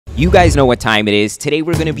You guys know what time it is. Today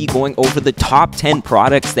we're going to be going over the top 10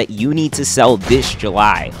 products that you need to sell this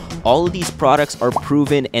July. All of these products are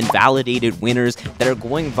proven and validated winners that are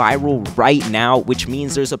going viral right now, which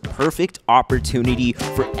means there's a perfect opportunity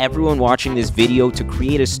for everyone watching this video to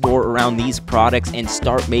create a store around these products and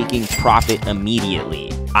start making profit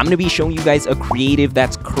immediately. I'm going to be showing you guys a creative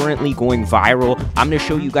that's currently going viral. I'm going to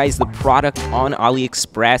show you guys the product on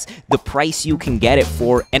AliExpress, the price you can get it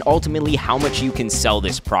for, and ultimately how much you can sell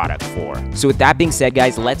this product for. So with that being said,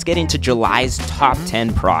 guys, let's get into July's top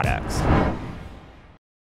 10 products.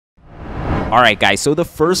 Alright guys, so the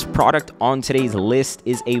first product on today's list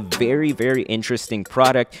is a very interesting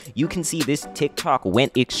product. You can see this TikTok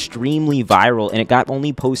went extremely viral and it got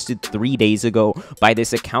only posted 3 days ago by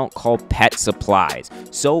this account called Pet Supplies.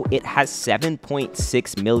 So it has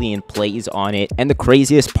 7.6 million plays on it, and the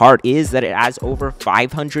craziest part is that it has over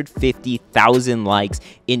 550,000 likes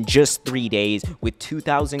in just 3 days with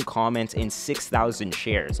 2,000 comments and 6,000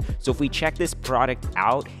 shares. So if we check this product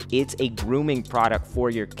out, it's a grooming product for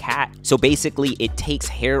your cat. So basically it takes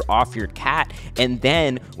hair off your cat, and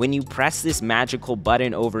then when you press this magical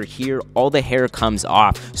button over here, all the hair comes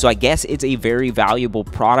off. So I guess it's a very valuable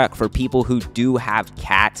product for people who do have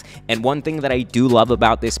cats. And one thing that I do love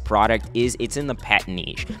about this product is it's in the pet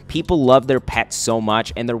niche. People love their pets so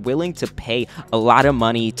much and they're willing to pay a lot of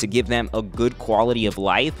money to give them a good quality of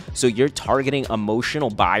life. So you're targeting emotional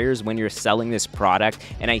buyers when you're selling this product,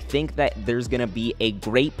 and I think that there's gonna be a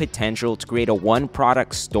great potential to create a one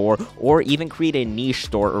product store or even create a niche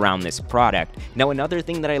store around this product. Now, another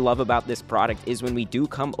thing that I love about this product is when we do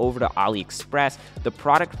come over to AliExpress, the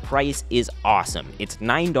product price is awesome. It's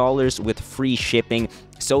 $9 with free shipping.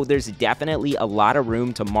 So there's definitely a lot of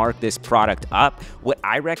room to mark this product up. What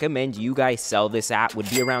I recommend you guys sell this at would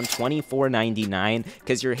be around $24.99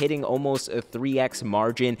 because you're hitting almost a 3x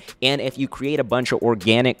margin. And if you create a bunch of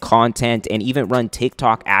organic content and even run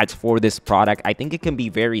TikTok ads for this product, I think it can be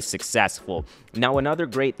very successful. Now, another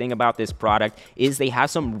great thing about this product is they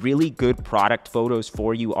have some really good product photos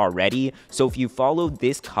for you already. So if you follow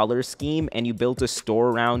this color scheme and you build a store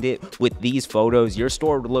around it with these photos, your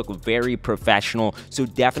store would look very professional. So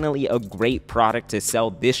definitely a great product to sell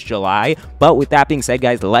this July. But with that being said,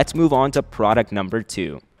 guys, let's move on to product number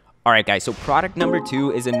 2. Alright guys, so product number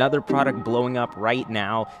 2 is another product blowing up right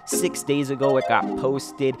now. 6 days ago it got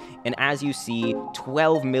posted, and as you see,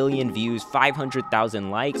 12 million views,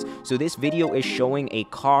 500,000 likes. So this video is showing a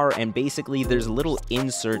car, and basically there's little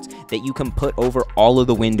inserts that you can put over all of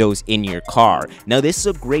the windows in your car. Now this is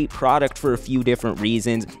a great product for a few different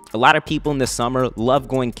reasons. A lot of people in the summer love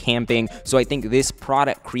going camping, so I think this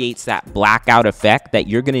product creates that blackout effect that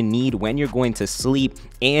you're gonna need when you're going to sleep.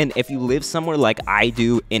 And if you live somewhere like I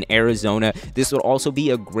do in Arizona, this would also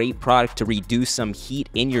be a great product to reduce some heat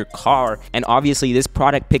in your car. And obviously this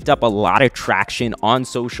product picked up a lot of traction on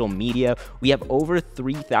social media. We have over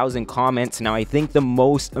 3,000 comments. Now I think the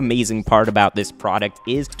most amazing part about this product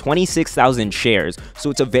is 26,000 shares.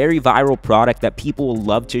 So it's a very viral product that people will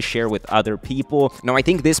love to share with other people. Now I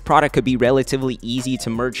think this product could be relatively easy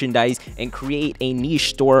to merchandise and create a niche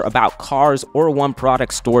store about cars, or a one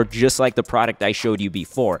product store just like the product I showed you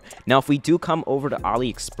before. Now, if we do come over to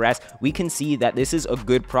AliExpress, we can see that this is a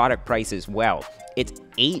good product price as well. It's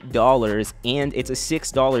 $8 and it's a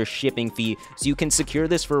 $6 shipping fee, so you can secure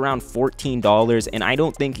this for around $14, and I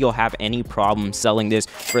don't think you'll have any problem selling this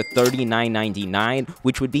for $39.99,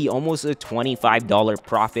 which would be almost a $25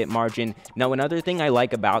 profit margin. Now, another thing I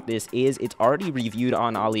like about this is it's already reviewed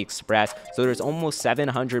on AliExpress, so there's almost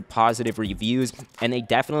 700 positive reviews, and they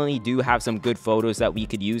definitely do have some good photos that we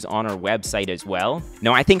could use on our website as well.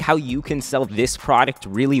 Now, I think how you can sell this product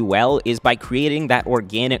really well is by creating that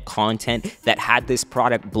organic content that had this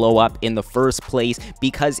product blow up in the first place,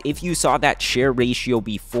 because if you saw that share ratio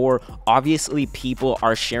before, obviously people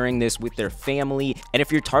are sharing this with their family, and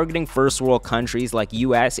if you're targeting first world countries like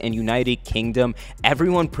US and United Kingdom,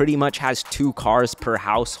 everyone pretty much has 2 cars per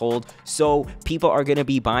household, so people are going to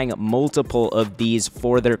be buying multiple of these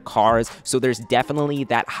for their cars. So there's definitely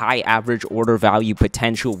that high average order value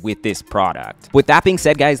potential with this product. With that being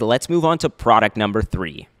said, guys, let's move on to product number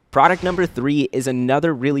 3. Product number 3 is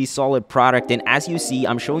another really solid product, and as you see,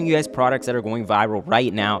 I'm showing you guys products that are going viral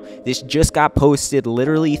right now. This just got posted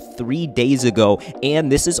literally 3 days ago,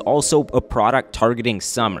 and this is also a product targeting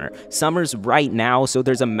summer. Summer's right now, so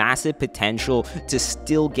there's a massive potential to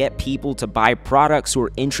still get people to buy products who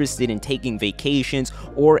are interested in taking vacations,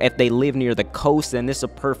 or if they live near the coast, then this is a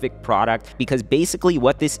perfect product, because basically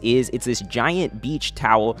what this is, it's this giant beach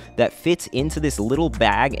towel that fits into this little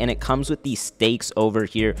bag, and it comes with these stakes over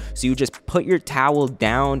here. So you just put your towel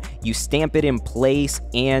down, you stamp it in place,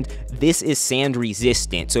 and this is sand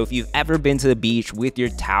resistant. So if you've ever been to the beach with your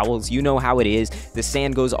towels, you know how it is. The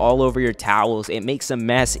sand goes all over your towels. It makes a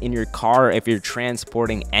mess in your car if you're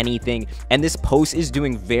transporting anything. And this post is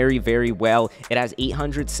doing very, very well. It has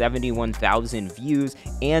 871,000 views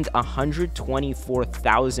and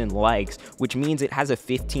 124,000 likes, which means it has a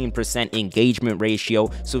 15% engagement ratio.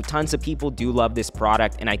 So tons of people do love this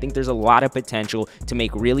product, and I think there's a lot of potential to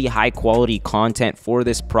make really high quality content for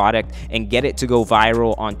this product and get it to go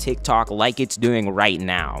viral on TikTok like it's doing right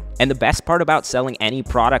now. And the best part about selling any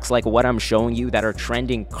products like what I'm showing you that are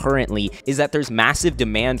trending currently is that there's massive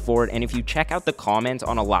demand for it. And if you check out the comments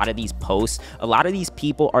on a lot of these posts, a lot of these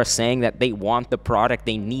people are saying that they want the product,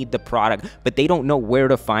 they need the product, but they don't know where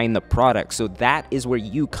to find the product. So that is where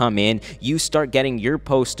you come in. You start getting your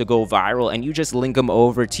posts to go viral and you just link them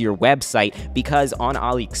over to your website, because on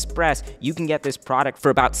AliExpress you can get this product for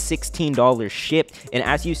about $16 shipped. And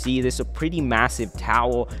as you see, this is a pretty massive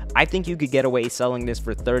towel. I think you could get away selling this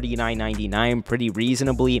for $39.99 pretty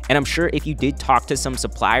reasonably. And I'm sure if you did talk to some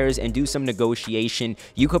suppliers and do some negotiation,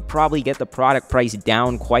 you could probably get the product price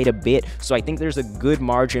down quite a bit. So I think there's a good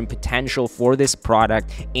margin potential for this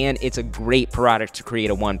product, and it's a great product to create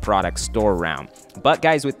a one product store around. But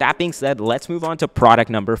guys, with that being said, let's move on to product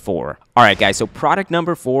number 4. All right, guys, so product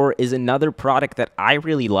number 4 is another product that I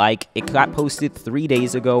really like. It got posted 3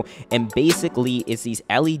 days ago, and basically it's these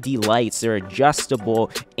LED lights. They're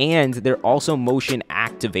adjustable and they're also motion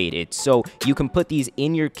activated. So you can put these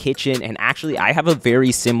in your kitchen, and actually I have a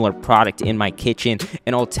very similar product in my kitchen,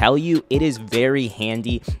 and I'll tell you, it is very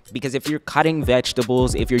handy because if you're cutting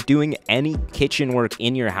vegetables, if you're doing any kitchen work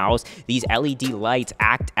in your house, these LED lights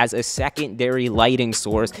act as a secondary lighting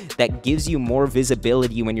source that gives you more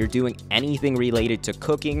visibility when you're doing anything related to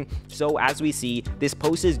cooking. So as we see, this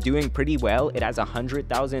post is doing pretty well. It has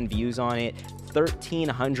 100,000 views on it,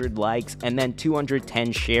 1,300 likes, and then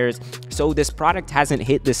 210 shares. So this product hasn't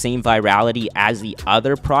hit the same virality as the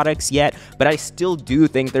other products yet, but I still do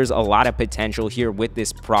think there's a lot of potential here with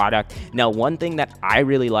this product. Now, one thing that I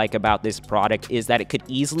really like about this product is that it could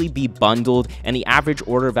easily be bundled, and the average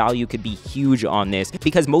order value could be huge on this,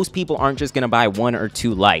 because most people aren't just going to buy 1 or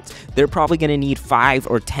 2 lights. They're probably going to need 5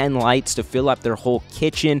 or 10 lights to fill up their whole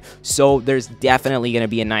kitchen. So there's definitely going to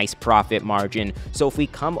be a nice profit margin. So if we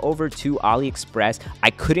come over to AliExpress,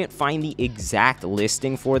 I couldn't find the exact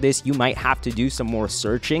listing for this. You might have to do some more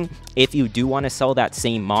searching if you do want to sell that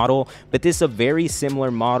same model, but this is a very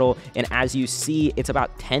similar model, and as you see, it's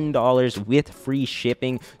about $10 with free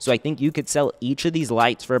shipping. So I think you could sell each of these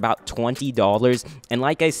lights for about $20. And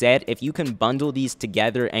like I said, if you can bundle these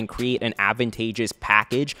together and create an advantageous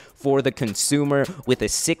package for the consumer with a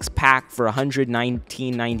 6-pack for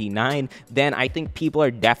 $119.99, then I think people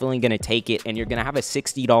are definitely going to take it, and you're going to have a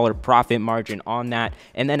 $60 profit margin on that.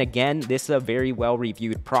 And then again, this is a very well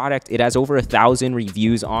reviewed product. It has over 1,000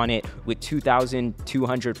 reviews on it with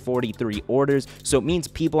 2,243 orders. So it means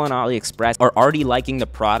people on AliExpress are already liking the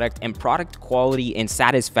product, and product quality and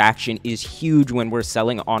satisfaction is huge when we're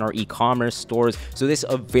selling on our e-commerce stores. So this is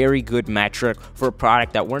a very good metric for a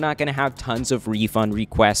product that we're not going to have tons of refund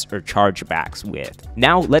requests or chargebacks with.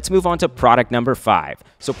 Now let's move on to product number 5.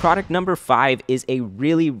 So product number 5 is a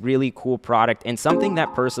really, really cool product, and something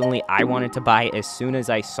that personally I wanted to buy as soon as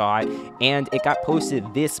I saw it, and it got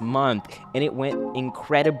posted this month and it went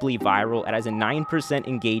incredibly viral. It has a 9%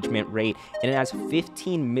 engagement rate, and it has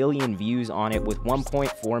 15 million views on it with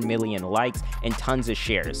 1.4 million likes and tons of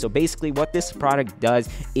shares. So basically what this product does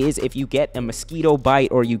is if you get a mosquito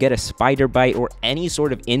bite or you get a spider bite or any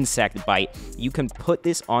sort of insect bite, you can put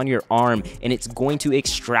this on your arm and it's going to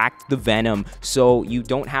extract the venom so you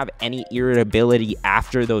don't have any irritability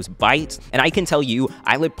after those bites. And I can tell you,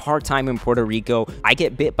 I live part-time in Puerto Rico. I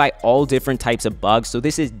get bit by all different types of bugs, so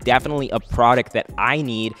this is definitely a product that I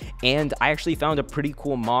need, and I actually found a pretty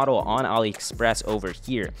cool model on AliExpress over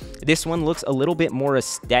here. This one looks a little bit more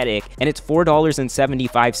aesthetic, and it's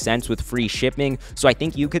 $4.75 with free shipping, so I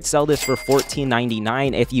think you could sell this for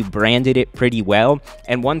 $14.99 if you branded it pretty well.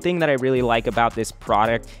 And one thing that I really like about this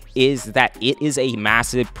product is that it is a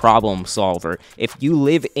massive problem solver. If you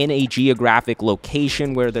live in a geographic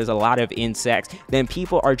location where there's a lot of insects, then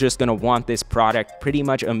people are just going to want this product pretty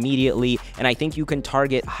much immediately. And I think you can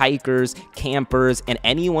target hikers, campers, and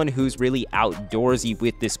anyone who's really outdoorsy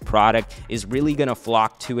with this product is really going to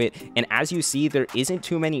flock to it. And as you see, there isn't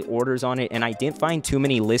too many orders on it, and I didn't find too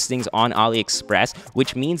many listings on AliExpress,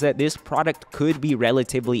 which means that this product could be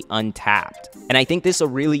relatively untapped. And I think this is a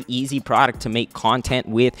really easy product to make content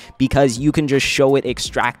with because you can just show it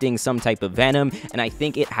extracting some type of venom, and I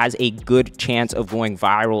think it has a good chance of going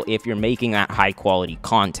viral if you're making that high quality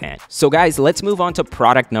content. So guys, let's move on to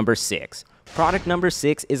product number 6. Product number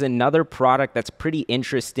 6 is another product that's pretty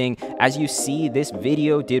interesting. As you see, this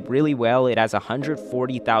video did really well. It has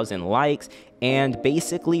 140,000 likes. And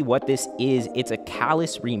basically what this is, it's a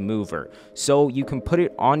callus remover. So you can put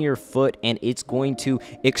it on your foot and it's going to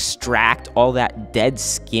extract all that dead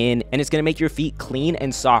skin, and it's going to make your feet clean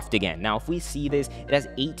and soft again. Now, if we see this, it has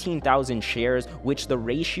 18,000 shares, which the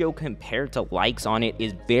ratio compared to likes on it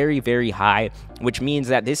is very, very high, which means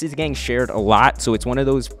that this is getting shared a lot. So it's one of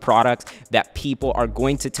those products that people are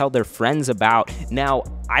going to tell their friends about. Now,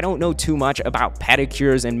 I don't know too much about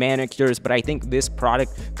pedicures and manicures, but I think this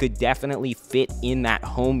product could definitely fit in that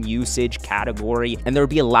home usage category, and there would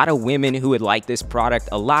be a lot of women who would like this product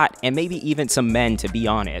a lot, and maybe even some men, to be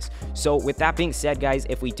honest. So with that being said, guys,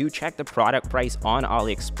 if we do check the product price on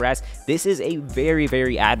AliExpress, this is a very,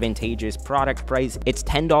 very advantageous product price. It's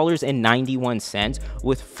 $10.91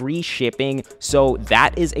 with free shipping, so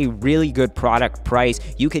that is a really good product price.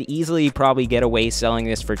 You could easily probably get away selling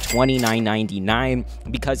this for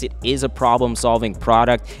 $29.99 because it is a problem-solving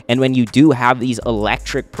product, and when you do have these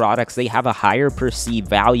electric products, they have a higher perceived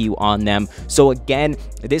value on them. So again,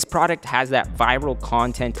 this product has that viral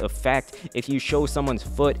content effect. If you show someone's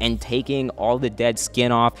foot and taking all the dead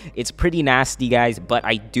skin off, it's pretty nasty, guys, but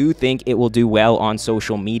I do think it will do well on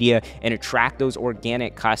social media and attract those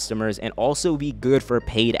organic customers, and also be good for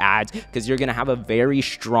paid ads, because you're gonna have a very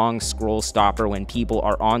strong scroll stopper when people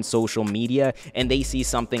are on social media and they see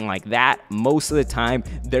something like that. Most of the time,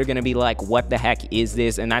 they're gonna be like, what the heck is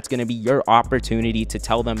this? And that's gonna be your opportunity to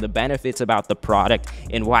tell them the benefits about the product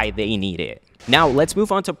and why they need it. Now, let's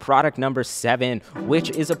move on to product number 7,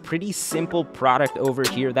 which is a pretty simple product over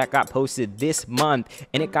here that got posted this month,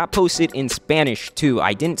 and it got posted in Spanish too.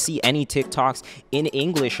 I didn't see any TikToks in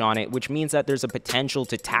English on it, which means that there's a potential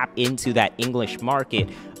to tap into that English market.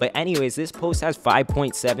 But anyways, this post has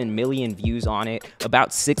 5.7 million views on it,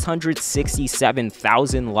 about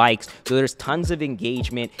 667,000 likes, so there's tons of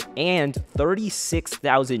engagement, and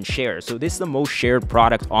 36,000 shares. So this is the most shared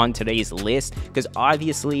product on today's list, because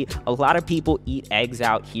obviously a lot of people eat eggs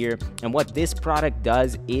out here, and what this product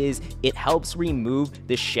does is it helps remove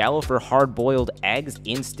the shell for hard-boiled eggs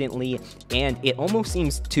instantly, and it almost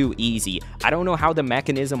seems too easy. I don't know how the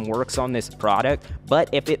mechanism works on this product, but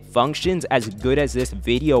if it functions as good as this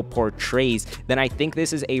video portrays, then I think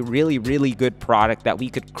this is a really, really good product that we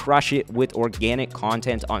could crush it with organic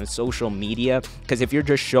content on social media, because if you're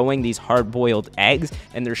just showing these hard-boiled eggs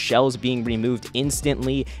and their shells being removed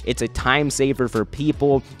instantly, it's a time saver for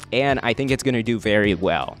people, and I think it's going to do very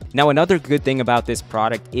well. Now, another good thing about this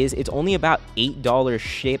product is it's only about $8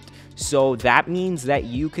 shipped, so that means that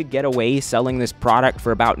you could get away selling this product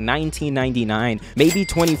for about $19.99, maybe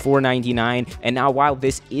 $24.99. And now, while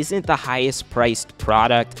this isn't the highest priced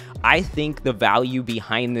product, I think the value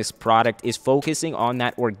behind this product is focusing on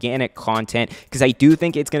that organic content, because I do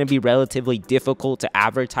think it's going to be relatively difficult to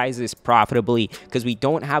advertise this profitably, because we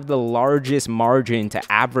don't have the largest margin to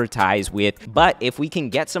advertise with. But if we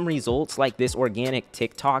can get some results like this organic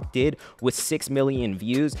TikTok did with 6 million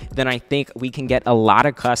views, then I think we can get a lot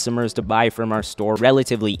of customers to buy from our store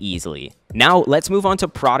relatively easily. Now, let's move on to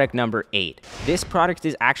product number 8. This product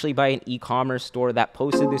is actually by an e-commerce store that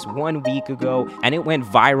posted this 1 week ago, and it went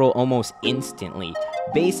viral almost instantly.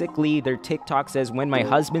 Basically, their TikTok says, when my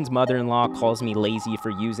husband's mother-in-law calls me lazy for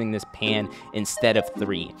using this pan instead of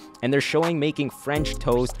 3. And they're showing making French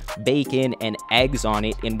toast, bacon, and eggs on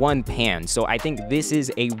it in one pan. So I think this is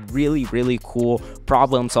a really, really cool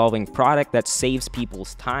problem-solving product that saves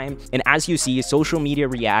people's time. And as you see, social media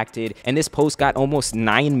reacted, and this post got almost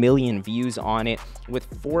 9 million views on it with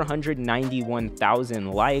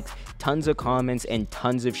 491,000 likes, tons of comments, and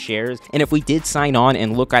tons of shares. And if we did sign on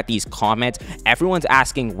and look at these comments, everyone's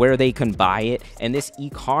asking where they can buy it. And this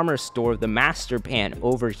e-commerce store, the Master Pan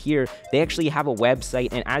over here, they actually have a website,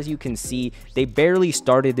 and as you can see, they barely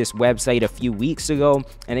started this website a few weeks ago,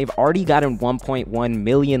 and they've already gotten 1.1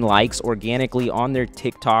 million likes organically on their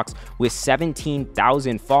TikToks with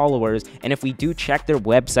 17,000 followers. And if we do check their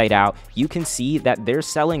website out, you can see that they're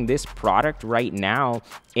selling this product right now,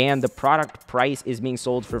 and the product price is being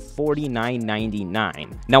sold for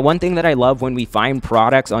 $49.99. Now, one thing that I love when we find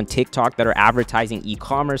products on TikTok that are advertising different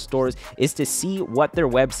e-commerce stores is to see what their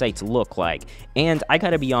websites look like. And I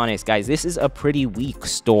gotta be honest, guys, this is a pretty weak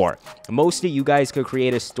store. Most of you guys could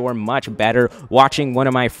create a store much better watching one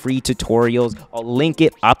of my free tutorials. I'll link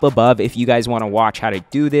it up above if you guys want to watch how to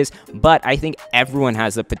do this, but I think everyone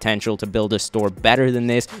has the potential to build a store better than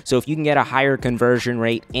this. So if you can get a higher conversion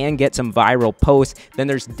rate and get some viral posts, then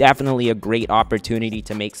there's definitely a great opportunity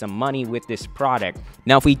to make some money with this product.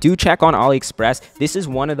 Now, if we do check on AliExpress, this is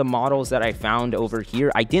one of the models that I found over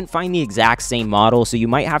here. I didn't find the exact same model, so you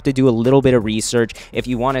might have to do a little bit of research if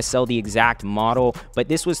you want to sell the exact model, but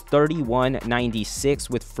this was $31.96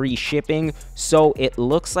 with free shipping. So it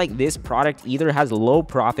looks like this product either has low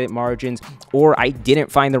profit margins or I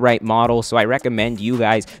didn't find the right model. So I recommend you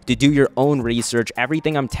guys to do your own research.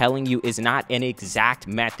 Everything I'm telling you is not an exact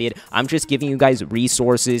method. I'm just giving you guys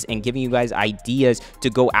resources and giving you guys ideas to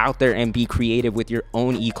go out there and be creative with your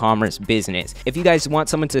own e-commerce business. If you guys want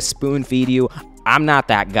someone to spoon feed you, I'm not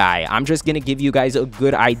that guy. I'm just gonna give you guys a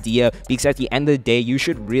good idea, because at the end of the day, you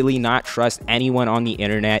should really not trust anyone on the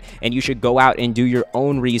internet, and you should go out and do your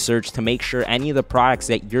own research to make sure any of the products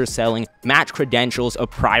that you're selling match credentials of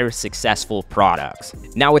prior successful products.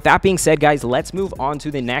 Now, with that being said, guys, let's move on to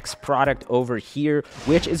the next product over here,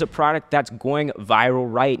 which is a product that's going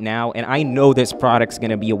viral right now. And I know this product's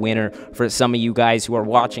gonna be a winner for some of you guys who are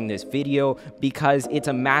watching this video, because it's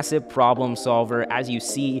a massive problem solver. As you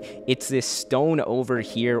see, it's this stone over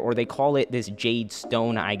here, or they call it this jade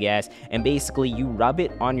stone, I guess, and basically you rub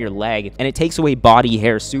it on your leg and it takes away body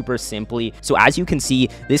hair super simply. So as you can see,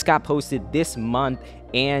 this got posted this month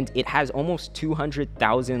and it has almost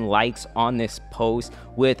 200,000 likes on this post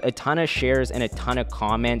with a ton of shares and a ton of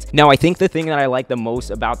comments. Now, I think the thing that I like the most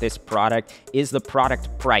about this product is the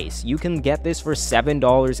product price. You can get this for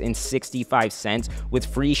 $7.65 with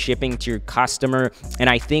free shipping to your customer. And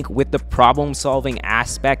I think with the problem solving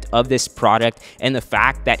aspect of this product and the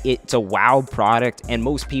fact that it's a wow product and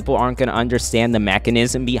most people aren't going to understand the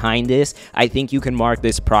mechanism behind this, I think you can mark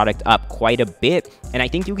this product up quite a bit. And I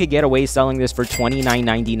think you could get away selling this for $29.99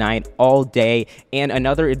 all day. And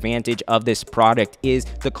another advantage of this product is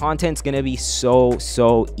the content's gonna be so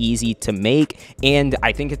easy to make, and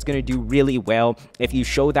I think it's gonna do really well if you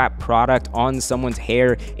show that product on someone's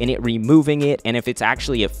hair and it removing it, and if it's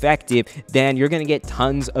actually effective, then you're gonna get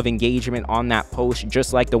tons of engagement on that post,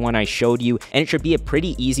 just like the one I showed you. And it should be a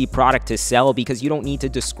pretty easy product to sell because you don't need to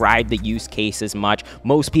describe the use case as much.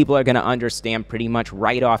 Most people are gonna understand pretty much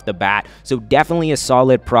right off the bat. So definitely a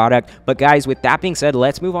solid product. But guys, with that being said,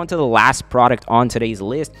 let's move on to the last product on today's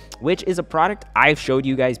list, which is a product I've showed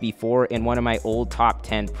you guys before in one of my old top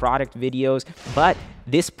 10 product videos. But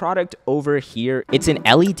this product over here, it's an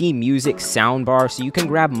LED music soundbar, so you can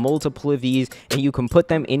grab multiple of these and you can put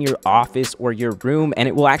them in your office or your room and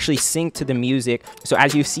it will actually sync to the music. So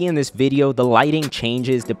as you see in this video, the lighting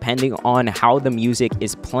changes depending on how the music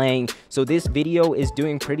is playing. So this video is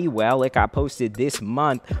doing pretty well. It got posted this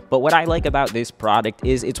month, but what I like about this product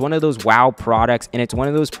is it's one of those wow products, and it's one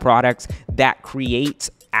of those products that creates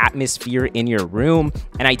atmosphere in your room.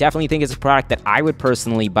 And I definitely think it's a product that I would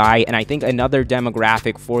personally buy. And I think another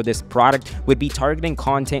demographic for this product would be targeting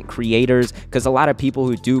content creators, because a lot of people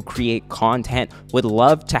who do create content would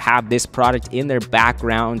love to have this product in their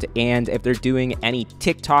background. And if they're doing any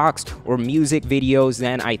TikToks or music videos,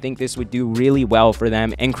 then I think this would do really well for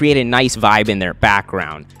them and create a nice vibe in their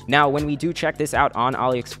background. Now, when we do check this out on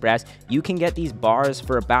AliExpress, you can get these bars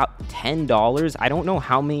for about $10. I don't know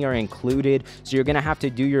how many are included, so you're gonna have to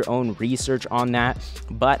do your own research on that,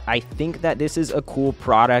 but I think that this is a cool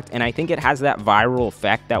product, and I think it has that viral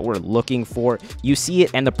effect that we're looking for. You see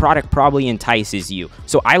it and the product probably entices you.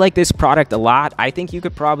 So I like this product a lot. I think you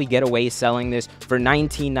could probably get away selling this for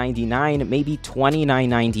 $19.99, maybe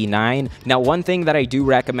 $29.99. Now, one thing that I do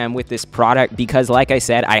recommend with this product, because like I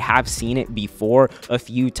said, I have seen it before a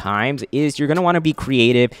few times, is you're going to want to be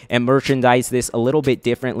creative and merchandise this a little bit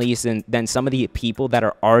differently than some of the people that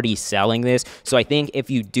are already selling this. So I think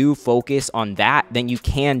if you do focus on that, then you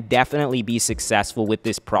can definitely be successful with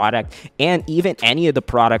this product. And even any of the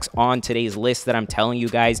products on today's list that I'm telling you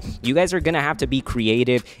guys are going to have to be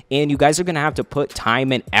creative, and you guys are going to have to put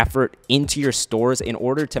time and effort into your stores in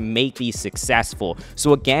order to make these successful.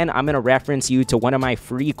 So again, I'm going to reference you to one of my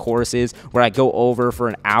free courses where I go over for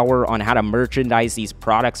an hour on how to merchandise these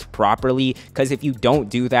products properly, because if you don't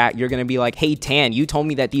do that, you're going to be like, hey Tan, you told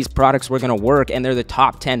me that these products were going to work and they're the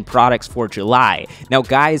top 10 products for July. Now Now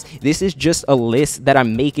guys, this is just a list that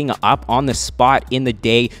I'm making up on the spot in the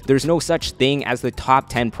day. There's no such thing as the top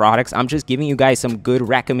 10 products. I'm just giving you guys some good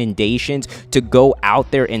recommendations to go out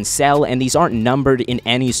there and sell, and these aren't numbered in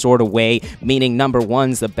any sort of way, meaning number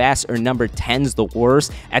 1's the best or number 10's the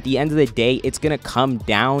worst. At the end of the day, it's gonna come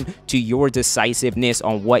down to your decisiveness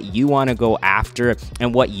on what you want to go after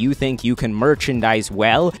and what you think you can merchandise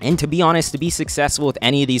well. And to be honest, to be successful with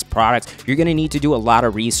any of these products, you're gonna need to do a lot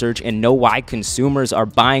of research and know why consumers are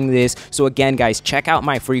buying this. So again guys, check out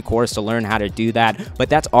my free course to learn how to do that. But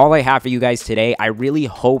that's all I have for you guys today. I really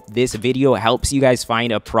hope this video helps you guys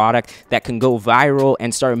find a product that can go viral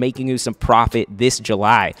and start making you some profit this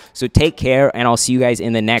July. So take care, and I'll see you guys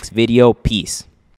in the next video. Peace.